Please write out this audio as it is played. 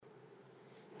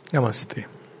Namaste.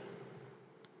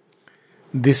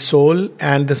 The soul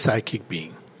and the psychic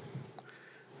being.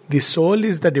 The soul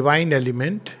is the divine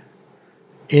element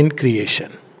in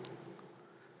creation.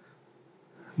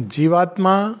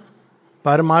 Jivatma,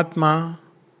 Paramatma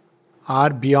are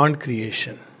beyond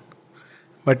creation.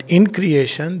 But in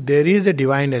creation, there is a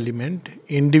divine element,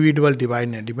 individual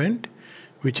divine element,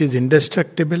 which is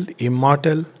indestructible,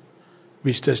 immortal,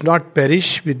 which does not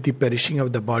perish with the perishing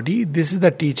of the body. This is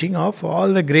the teaching of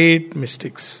all the great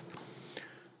mystics.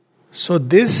 So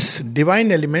this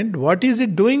divine element, what is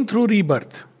it doing through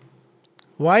rebirth?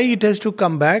 Why it has to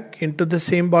come back into the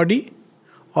same body?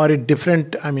 Or a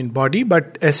different, body,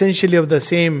 but essentially of the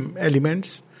same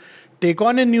elements. Take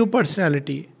on a new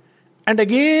personality and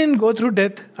again go through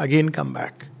death, again come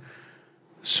back.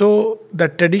 So the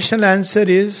traditional answer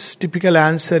is, typical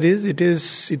answer is, it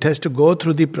has to go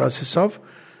through the process of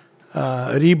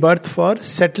rebirth for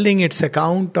settling its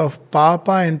account of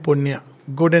papa and punya,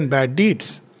 good and bad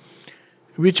deeds.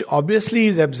 Which obviously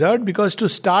is absurd, because to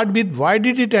start with, why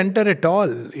did it enter at all?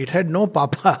 It had no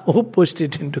papa who pushed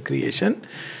it into creation.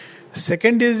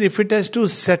 Second is, if it has to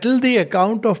settle the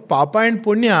account of papa and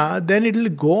punya, then it will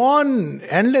go on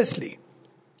endlessly.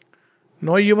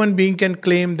 No human being can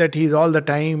claim that he is all the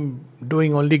time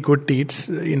doing only good deeds.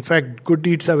 In fact, good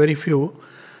deeds are very few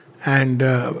and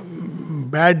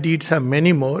bad deeds are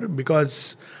many more,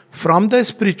 because from the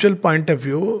spiritual point of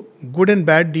view, good and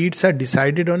bad deeds are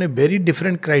decided on a very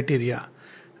different criteria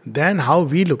than how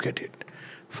we look at it.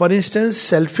 For instance,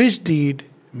 selfish deed,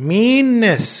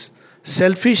 meanness,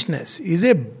 selfishness is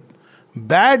a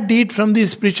bad deed from the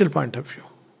spiritual point of view.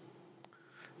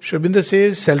 Sri Aurobindo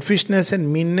says selfishness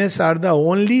and meanness are the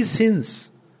only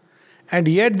sins, and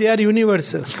yet they are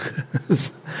universal.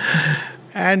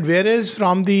 And whereas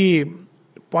from the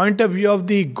point of view of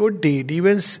the good deed,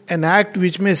 even an act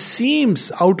which may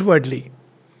seems outwardly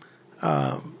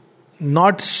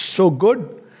not so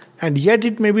good, and yet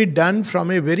it may be done from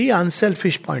a very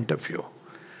unselfish point of view.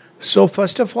 So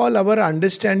first of all, our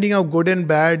understanding of good and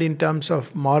bad in terms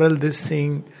of moral this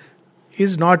thing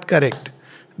is not correct.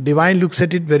 Divine looks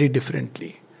at it very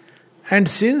differently. And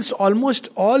since almost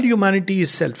all humanity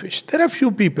is selfish, there are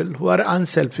few people who are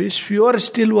unselfish, fewer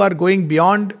still who are going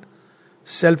beyond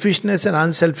selfishness and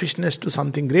unselfishness to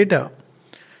something greater.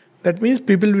 That means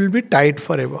people will be tied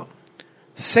forever.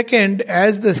 Second,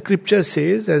 as the scripture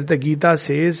says, as the Gita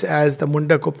says, as the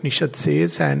Mundaka Upanishad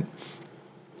says, and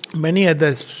many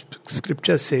other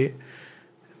scriptures say,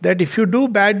 that if you do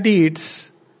bad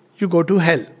deeds, you go to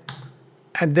hell.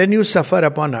 And then you suffer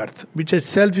upon earth, which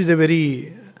itself is a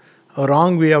very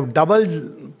wrong way of double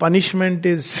punishment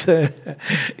is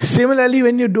similarly,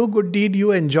 when you do good deed,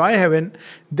 you enjoy heaven,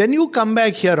 then you come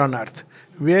back here on earth,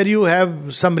 where you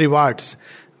have some rewards.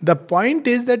 The point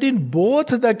is that in both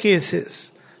the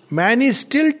cases, man is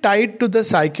still tied to the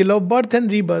cycle of birth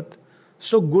and rebirth.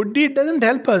 So good deed doesn't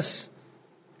help us.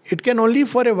 It can only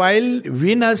for a while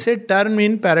win us a term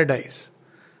in paradise.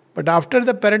 But after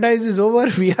the paradise is over,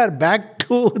 we are back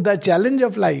to the challenge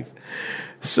of life.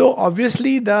 So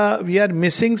obviously we are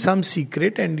missing some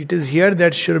secret, and it is here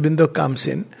that Sri Aurobindo comes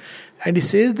in. And he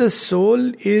says the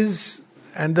soul is,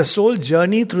 and the soul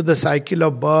journey through the cycle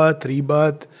of birth,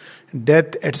 rebirth,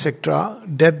 death, etc.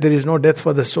 Death, there is no death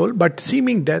for the soul, but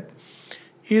seeming death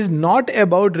is not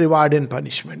about reward and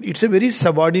punishment. It's a very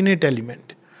subordinate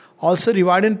element. Also,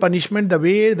 reward and punishment, the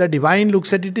way the divine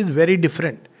looks at it is very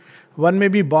different. One may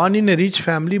be born in a rich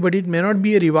family, but it may not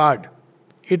be a reward.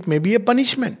 It may be a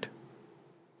punishment.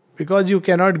 Because you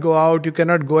cannot go out, you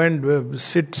cannot go and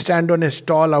stand on a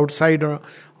stall outside or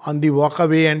on the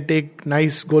walkway and take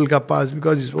nice golgappas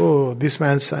because, oh, this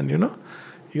man's son,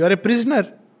 You are a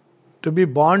prisoner. To be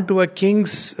born to a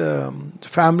king's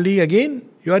family, again,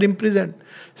 you are imprisoned.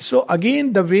 So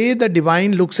again, the way the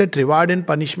divine looks at reward and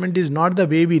punishment is not the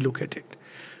way we look at it.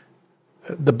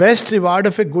 The best reward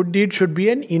of a good deed should be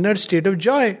an inner state of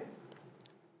joy.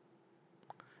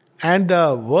 And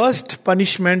the worst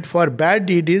punishment for bad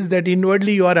deed is that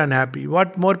inwardly you are unhappy.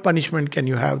 What more punishment can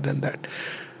you have than that?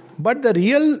 But the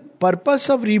real purpose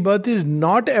of rebirth is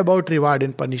not about reward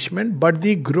and punishment, but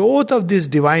the growth of this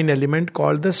divine element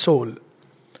called the soul.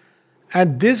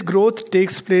 And this growth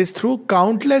takes place through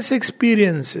countless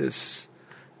experiences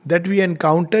that we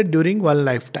encounter during one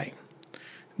lifetime.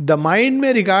 The mind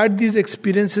may regard these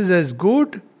experiences as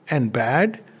good and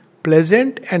bad,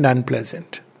 pleasant and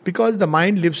unpleasant, because the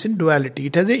mind lives in duality.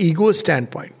 It has an ego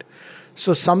standpoint.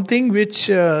 So something which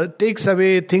takes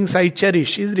away things I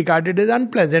cherish is regarded as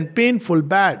unpleasant, painful,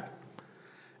 bad.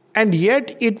 And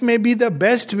yet it may be the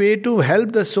best way to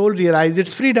help the soul realize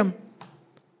its freedom.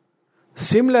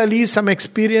 Similarly, some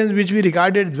experience which we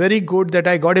regarded very good, that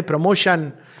I got a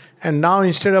promotion and now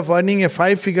instead of earning a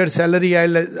 5-figure salary,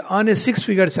 I'll earn a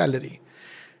 6-figure salary.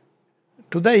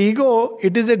 To the ego,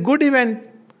 it is a good event,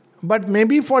 but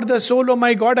maybe for the soul, oh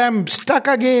my God, I'm stuck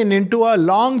again into a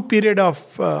long period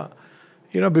of,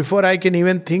 before I can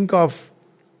even think of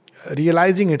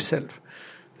realizing itself.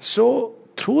 So,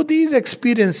 through these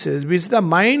experiences, which the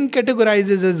mind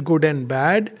categorizes as good and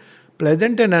bad,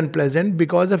 pleasant and unpleasant,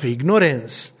 because of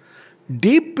ignorance,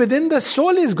 deep within the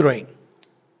soul is growing.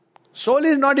 Soul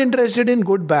is not interested in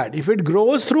good, bad. If it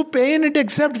grows through pain, it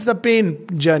accepts the pain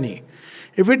journey.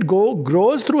 If it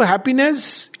grows through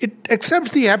happiness, it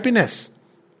accepts the happiness.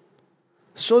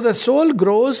 So the soul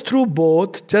grows through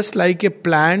both, just like a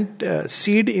plant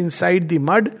seed inside the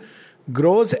mud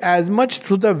grows as much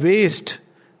through the waste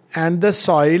and the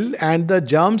soil and the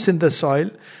germs in the soil,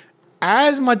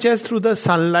 as much as through the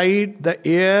sunlight, the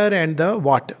air and the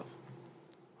water.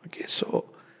 Okay, so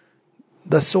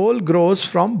the soul grows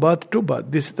from birth to birth.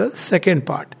 This is the second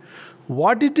part.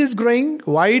 What it is growing,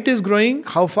 why it is growing,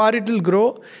 how far it will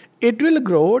grow. It will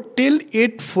grow till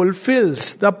it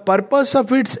fulfills the purpose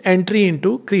of its entry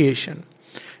into creation.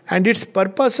 And its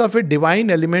purpose of a divine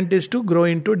element is to grow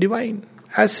into divine.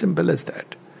 As simple as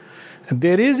that.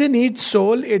 There is in each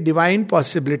soul a divine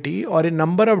possibility or a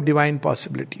number of divine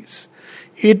possibilities.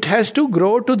 It has to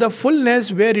grow to the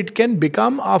fullness where it can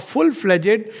become a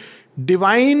full-fledged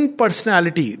divine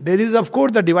personality. There is, of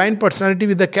course, the divine personality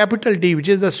with the capital D, which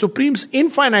is the Supreme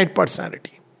Infinite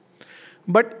Personality.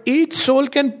 But each soul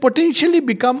can potentially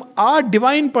become a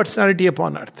divine personality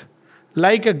upon earth,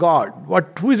 like a God.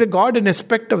 Who is a God? An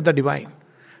aspect of the divine.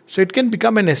 So it can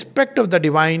become an aspect of the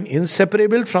divine,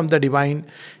 inseparable from the divine,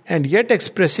 and yet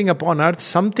expressing upon earth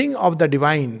something of the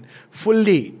divine,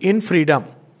 fully, in freedom.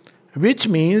 Which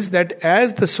means that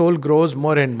as the soul grows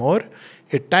more and more,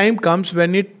 a time comes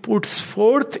when it puts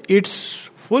forth its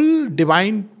full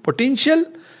divine potential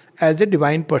as a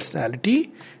divine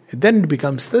personality, then it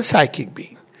becomes the psychic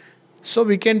being. So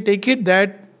we can take it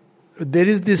that there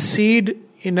is this seed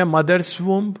in a mother's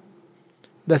womb.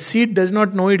 The seed does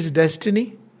not know its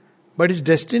destiny, but its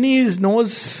destiny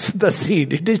knows the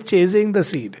seed. It is chasing the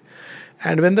seed.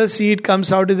 And when the seed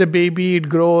comes out as a baby, it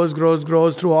grows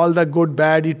through all the good,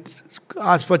 bad. It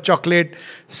asks for chocolate.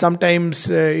 Sometimes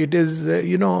it is,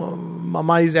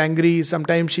 mama is angry.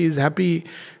 Sometimes she is happy.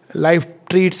 Life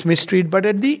treats, mistreat. But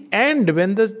at the end,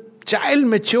 when the child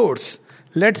matures,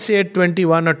 let's say at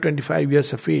 21 or 25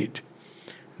 years of age,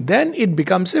 then it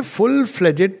becomes a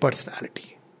full-fledged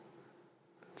personality.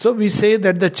 So we say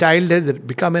that the child has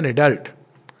become an adult.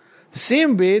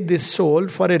 Same way, this soul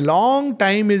for a long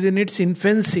time is in its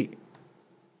infancy.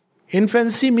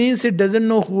 Infancy means it doesn't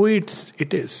know who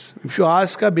it is. If you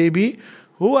ask a baby,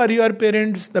 who are your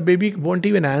parents? The baby won't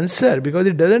even answer because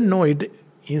it doesn't know. It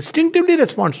instinctively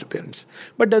responds to parents,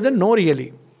 but doesn't know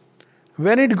really.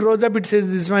 When it grows up, it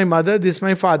says, this is my mother, this is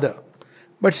my father.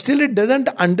 But still it doesn't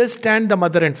understand the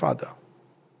mother and father.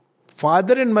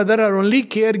 Father and mother are only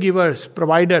caregivers,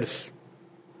 providers.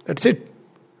 That's it.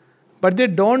 But they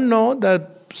don't know, the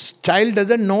child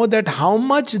doesn't know that how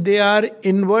much they are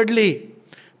inwardly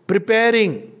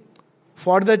preparing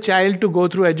for the child to go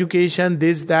through education,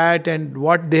 this, that, and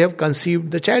what they have conceived.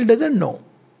 The child doesn't know.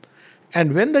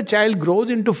 And when the child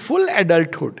grows into full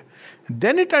adulthood,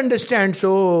 then it understands,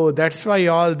 oh, that's why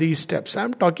all these steps.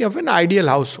 I'm talking of an ideal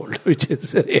household, which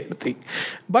is a rare thing.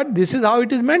 But this is how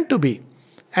it is meant to be.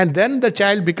 And then the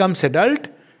child becomes adult.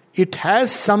 It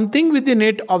has something within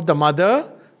it of the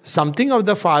mother, something of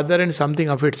the father, and something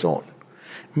of its own.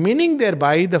 Meaning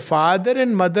thereby, the father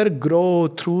and mother grow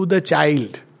through the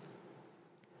child.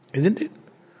 Isn't it?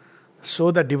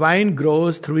 So the divine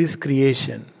grows through his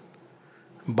creation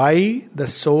by the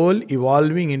soul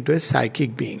evolving into a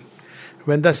psychic being.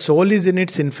 When the soul is in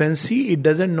its infancy, it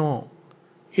doesn't know.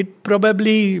 It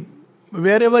probably,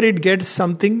 wherever it gets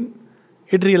something,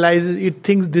 it realizes, it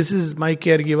thinks this is my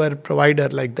caregiver, provider,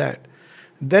 like that.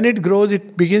 Then it grows,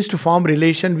 it begins to form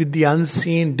relation with the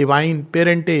unseen, divine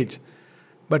parentage.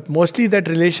 But mostly that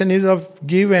relation is of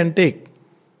give and take.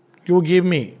 You give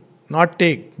me, not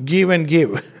take, give and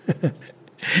give.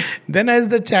 Then as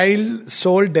the child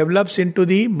soul develops into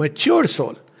the mature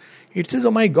soul, it says,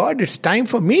 oh my God, it's time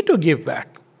for me to give back.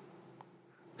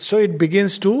 So it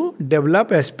begins to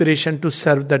develop aspiration to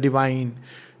serve the divine,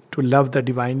 to love the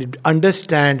divine. It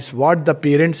understands what the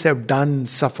parents have done,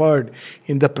 suffered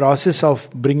in the process of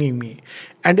bringing me.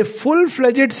 And a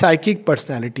full-fledged psychic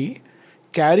personality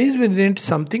carries within it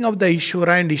something of the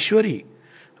Ishvara and Ishwari.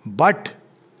 But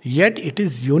yet it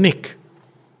is unique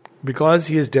because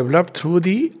he is developed through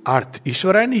the earth.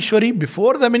 Ishvara and Ishwari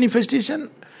before the manifestation,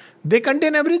 They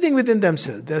contain everything within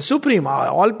themselves. They are supreme,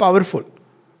 all powerful.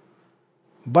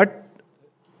 But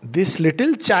this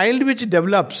little child which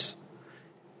develops,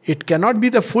 it cannot be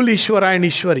the full Ishvara and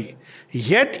Ishwari.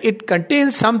 Yet it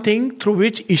contains something through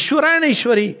which Ishvara and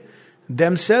Ishwari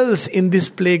themselves in this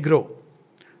play grow.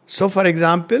 So for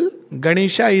example,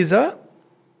 Ganesha is a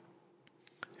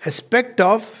aspect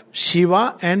of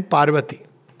Shiva and Parvati.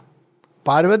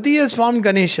 Parvati has formed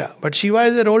Ganesha, but Shiva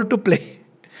has a role to play.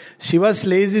 Shiva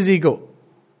slays his ego,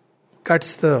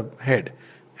 cuts the head,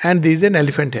 and there is an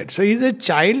elephant head. So he is a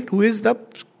child who is the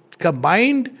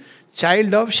combined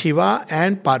child of Shiva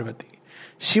and Parvati.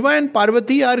 Shiva and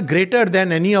Parvati are greater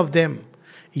than any of them.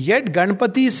 Yet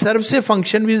Ganpati serves a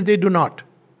function which they do not.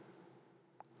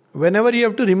 Whenever you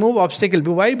have to remove obstacle.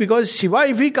 Why? Because Shiva,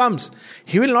 if he comes,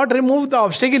 he will not remove the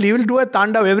obstacle. He will do a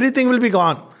tandav. Everything will be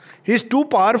gone. He is too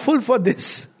powerful for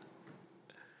this.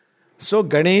 So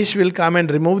Ganesh will come and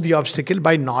remove the obstacle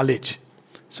by knowledge.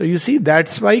 So you see,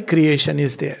 that's why creation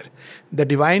is there. The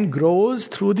divine grows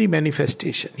through the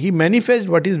manifestation. He manifests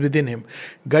what is within him.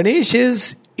 Ganesh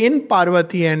is in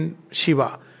Parvati and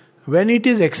Shiva. When it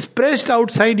is expressed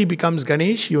outside, he becomes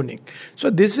Ganesh, unique. So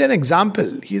this is an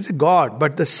example. He is a god,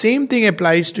 but the same thing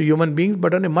applies to human beings,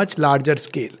 but on a much larger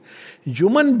scale.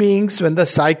 Human beings, when the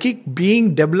psychic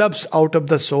being develops out of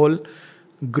the soul,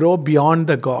 grow beyond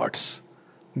the gods.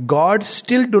 Gods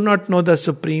still do not know the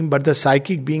Supreme, but the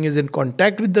psychic being is in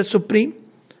contact with the Supreme,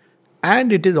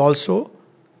 and it is also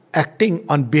acting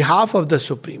on behalf of the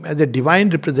Supreme as a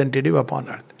divine representative upon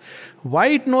earth. Why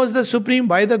it knows the Supreme,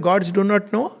 why the gods do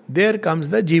not know? There comes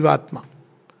the Jivatma.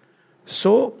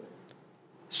 So,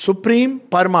 Supreme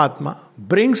Paramatma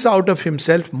brings out of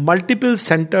himself multiple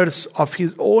centers of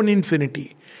his own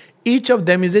infinity. Each of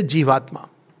them is a Jivatma.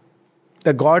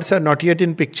 The gods are not yet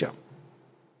in picture.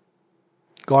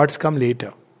 Gods come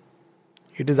later.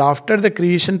 It is after the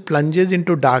creation plunges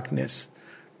into darkness.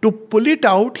 To pull it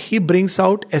out, he brings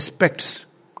out aspects,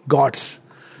 gods.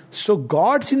 So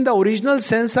gods in the original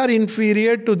sense are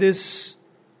inferior to this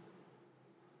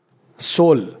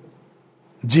soul,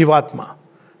 Jivatma.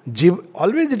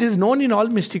 Always it is known in all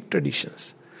mystic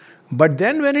traditions. But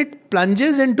then when it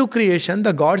plunges into creation,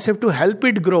 the gods have to help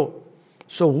it grow.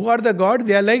 So who are the gods?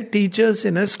 They are like teachers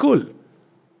in a school.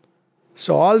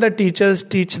 So all the teachers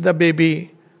teach the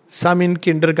baby, some in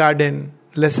kindergarten,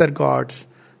 lesser gods.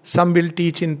 Some will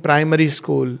teach in primary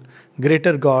school,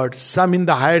 greater gods. Some in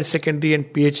the higher secondary and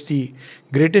PhD,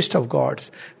 greatest of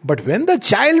gods. But when the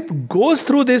child goes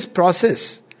through this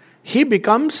process, he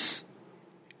becomes,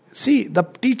 see, the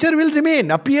teacher will remain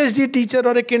a PhD teacher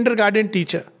or a kindergarten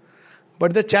teacher.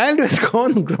 But the child who has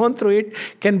grown through it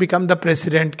can become the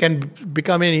president, can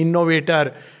become an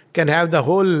innovator, can have the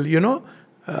whole,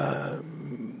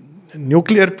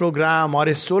 nuclear program or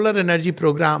a solar energy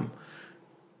program.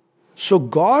 So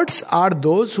gods are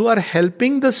those who are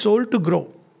helping the soul to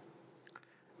grow.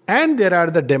 And there are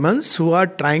the demons who are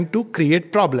trying to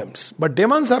create problems. But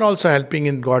demons are also helping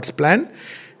in God's plan.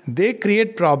 They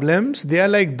create problems. They are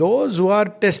like those who are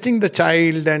testing the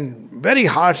child and very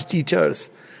harsh teachers.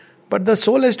 But the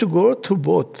soul has to go through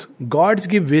both. Gods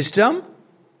give wisdom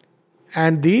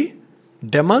and the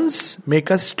demons make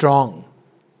us strong.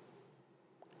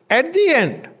 At the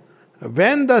end,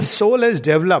 when the soul has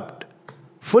developed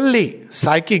fully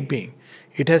psychic being,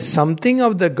 it has something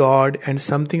of the God and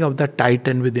something of the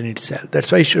Titan within itself.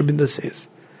 That's why Sri Aurobindo says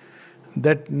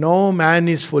that no man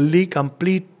is fully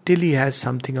complete till he has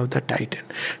something of the Titan.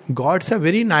 Gods are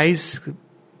very nice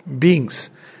beings,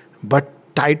 but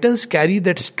Titans carry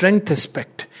that strength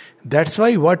aspect. That's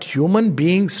why what human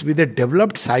beings with a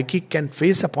developed psychic can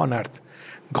face upon earth,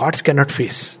 gods cannot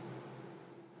face.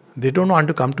 They don't want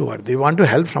to come to earth. They want to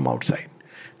help from outside.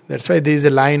 That's why there is a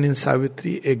line in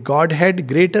Savitri, a godhead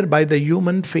greater by the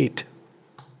human fate.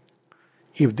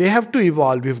 If they have to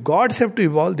evolve, if gods have to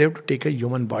evolve, they have to take a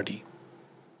human body.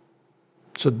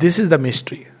 So this is the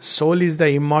mystery. Soul is the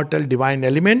immortal divine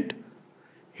element.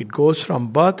 It goes from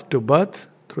birth to birth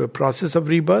through a process of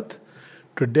rebirth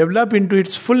to develop into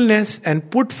its fullness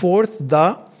and put forth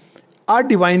a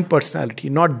divine personality,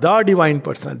 not the divine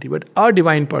personality, but a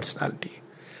divine personality,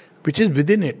 which is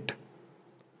within it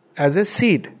as a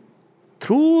seed.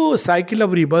 Through a cycle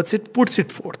of rebirths, it puts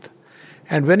it forth.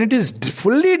 And when it is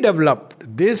fully developed,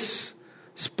 this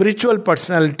spiritual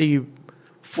personality,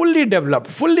 fully developed,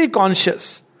 fully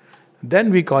conscious,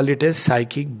 then we call it a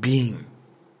psychic being.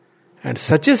 And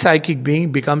such a psychic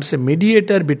being becomes a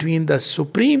mediator between the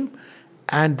Supreme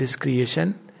and this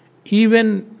creation,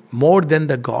 even more than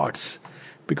the gods.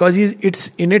 Because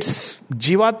it's in its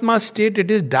Jivatma state,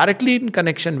 it is directly in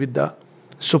connection with the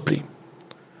Supreme.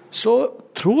 So,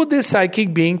 through this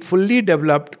psychic being fully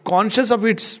developed, conscious of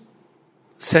its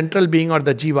central being or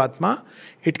the Jivatma,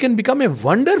 it can become a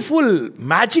wonderful,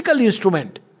 magical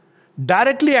instrument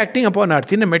directly acting upon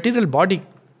earth in a material body.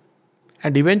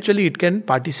 And eventually it can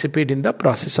participate in the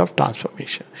process of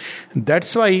transformation.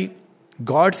 That's why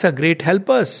gods are great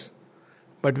helpers.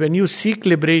 But when you seek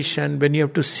liberation, when you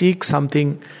have to seek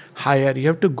something higher, you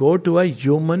have to go to a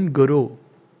human guru.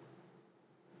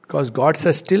 Because gods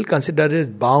are still considered as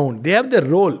bound. They have their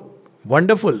role.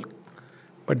 Wonderful.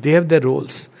 But they have their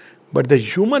roles. But the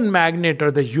human magnet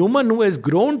or the human who has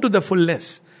grown to the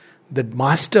fullness, the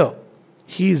master,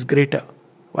 he is greater.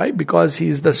 Why? Because he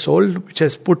is the soul which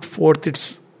has put forth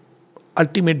its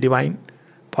ultimate divine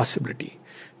possibility.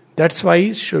 That's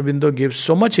why Sri Aurobindo gives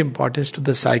so much importance to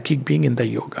the psychic being in the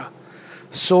yoga.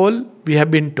 Soul, we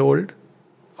have been told,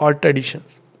 all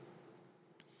traditions.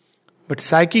 But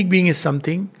psychic being is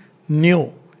something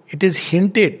new. It is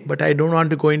hinted, but I don't want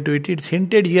to go into it. It's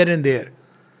hinted here and there.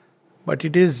 But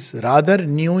it is rather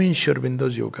new in Sri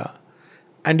Aurobindo's yoga.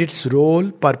 And its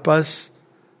role, purpose,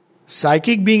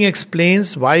 psychic being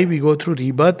explains why we go through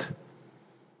rebirth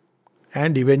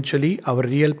and eventually our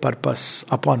real purpose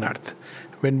upon earth.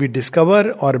 When we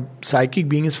discover our psychic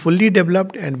being is fully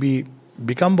developed and we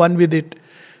become one with it,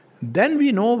 then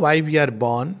we know why we are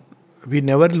born. We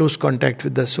never lose contact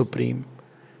with the Supreme.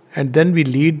 And then we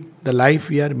lead the life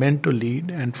we are meant to lead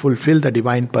and fulfill the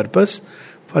divine purpose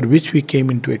for which we came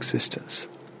into existence.